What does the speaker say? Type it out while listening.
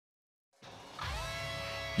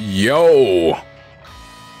Yo,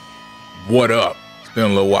 what up? It's been a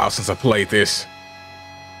little while since I played this.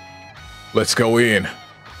 Let's go in.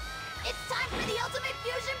 It's time for the ultimate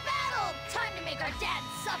fusion battle! Time to make our dads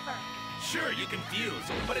suffer! Sure, you can fuse,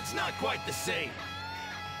 but it's not quite the same.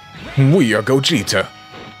 We are Gogeta.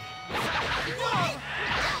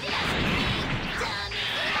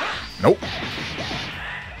 Nope.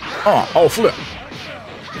 Oh, flip.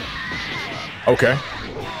 Okay.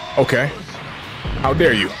 Okay. How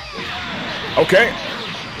dare you? Okay.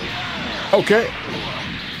 Okay.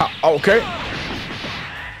 Okay.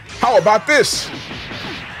 How about this?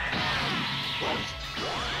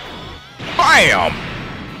 Bam!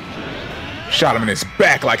 Shot him in his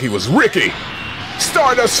back like he was Ricky.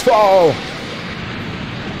 Stardust fall.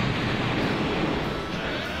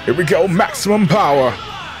 Here we go. Maximum power.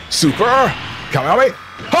 Super. Come on, me.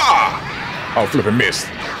 Ha! Oh, flipping missed.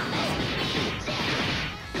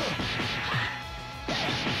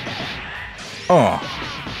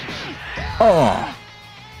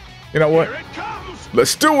 You know what?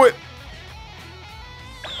 Let's do it.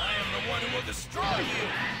 I am the one who will destroy you.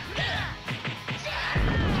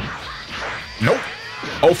 Nope.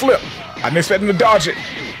 Oh, flip. I didn't expect him to dodge it.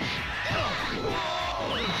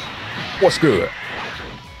 What's good?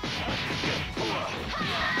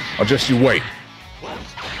 Oh, just you wait.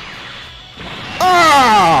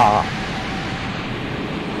 Ah!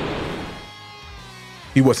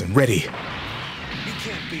 He wasn't ready. You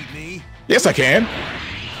can't beat me. Yes, I can.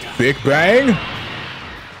 Big bang.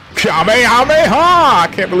 Kamehameha! I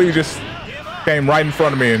can't believe you just came right in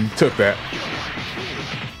front of me and took that.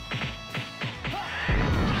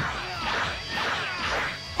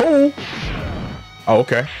 Oh. Oh,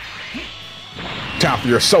 okay. Time for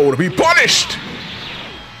your soul to be punished.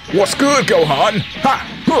 What's good, Gohan? Ha!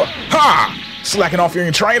 Huh, ha! Slacking off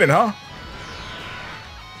your training, huh?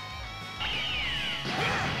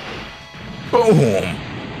 Boom.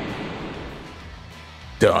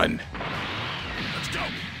 Done. Let's go.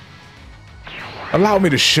 Allow me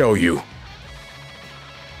to show you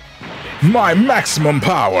my maximum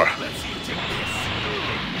power.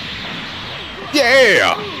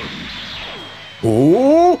 Yeah!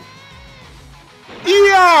 Ooh!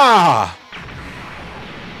 Yeah!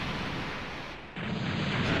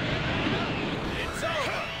 It's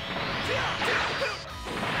over.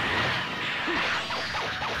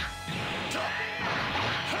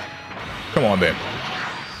 Come on, then.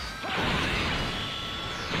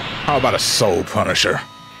 How about a soul punisher?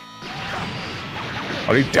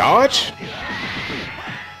 Oh, he dodge?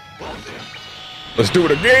 Let's do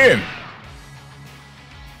it again.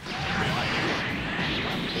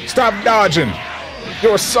 Stop dodging.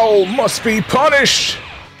 Your soul must be punished.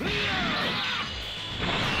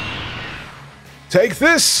 Take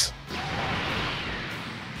this.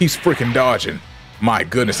 He's freaking dodging. My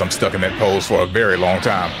goodness, I'm stuck in that pose for a very long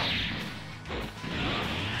time.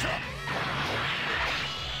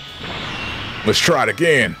 Let's try it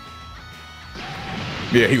again.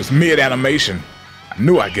 Yeah, he was mid-animation. I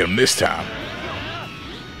knew I'd get him this time.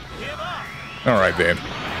 All right, then.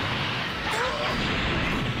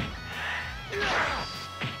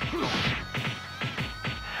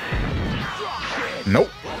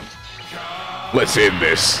 Nope. Let's end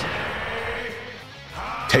this.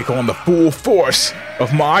 Take on the full force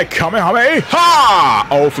of my Kamehameha!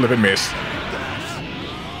 Oh, flipping miss.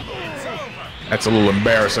 That's a little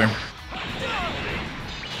embarrassing.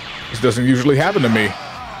 This doesn't usually happen to me.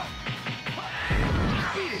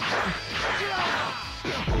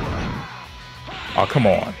 Oh, come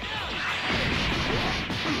on.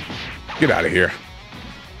 Get out of here.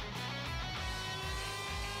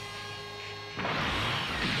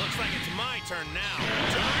 Looks like it's my turn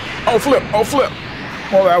now. Oh, flip. Oh, flip.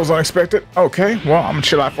 Well, that was unexpected. Okay, well, I'm gonna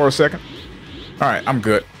chill out for a second. All right, I'm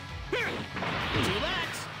good.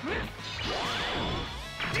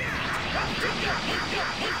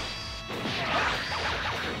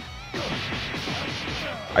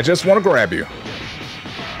 I just want to grab you.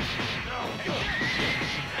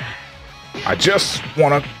 I just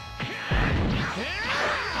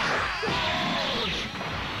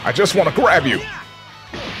want to grab you.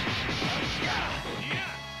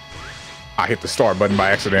 I hit the start button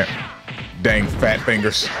by accident. Dang fat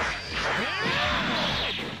fingers.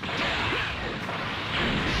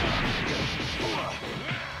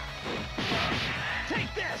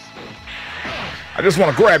 I just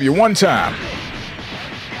want to grab you one time.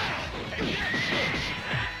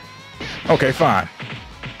 Okay, fine.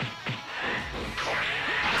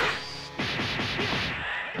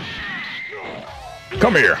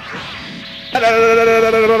 Come here.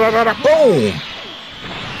 Boom.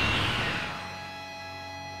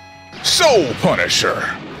 Soul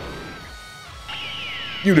Punisher.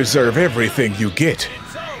 You deserve everything you get,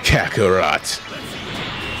 Kakarot.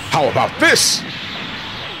 How about this?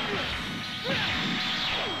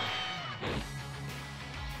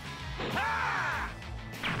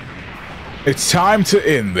 It's time to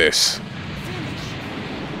end this.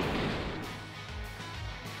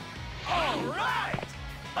 All right,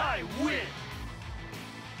 I win.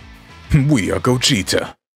 We are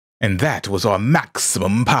Gogeta, and that was our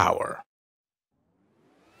maximum power.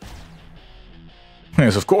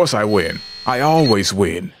 Yes, of course I win. I always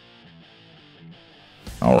win.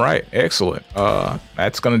 Alright, excellent.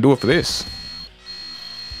 That's gonna do it for this.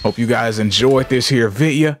 Hope you guys enjoyed this here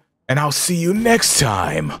video, and I'll see you next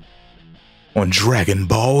time on Dragon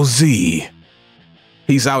Ball Z.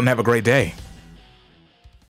 Peace out and have a great day.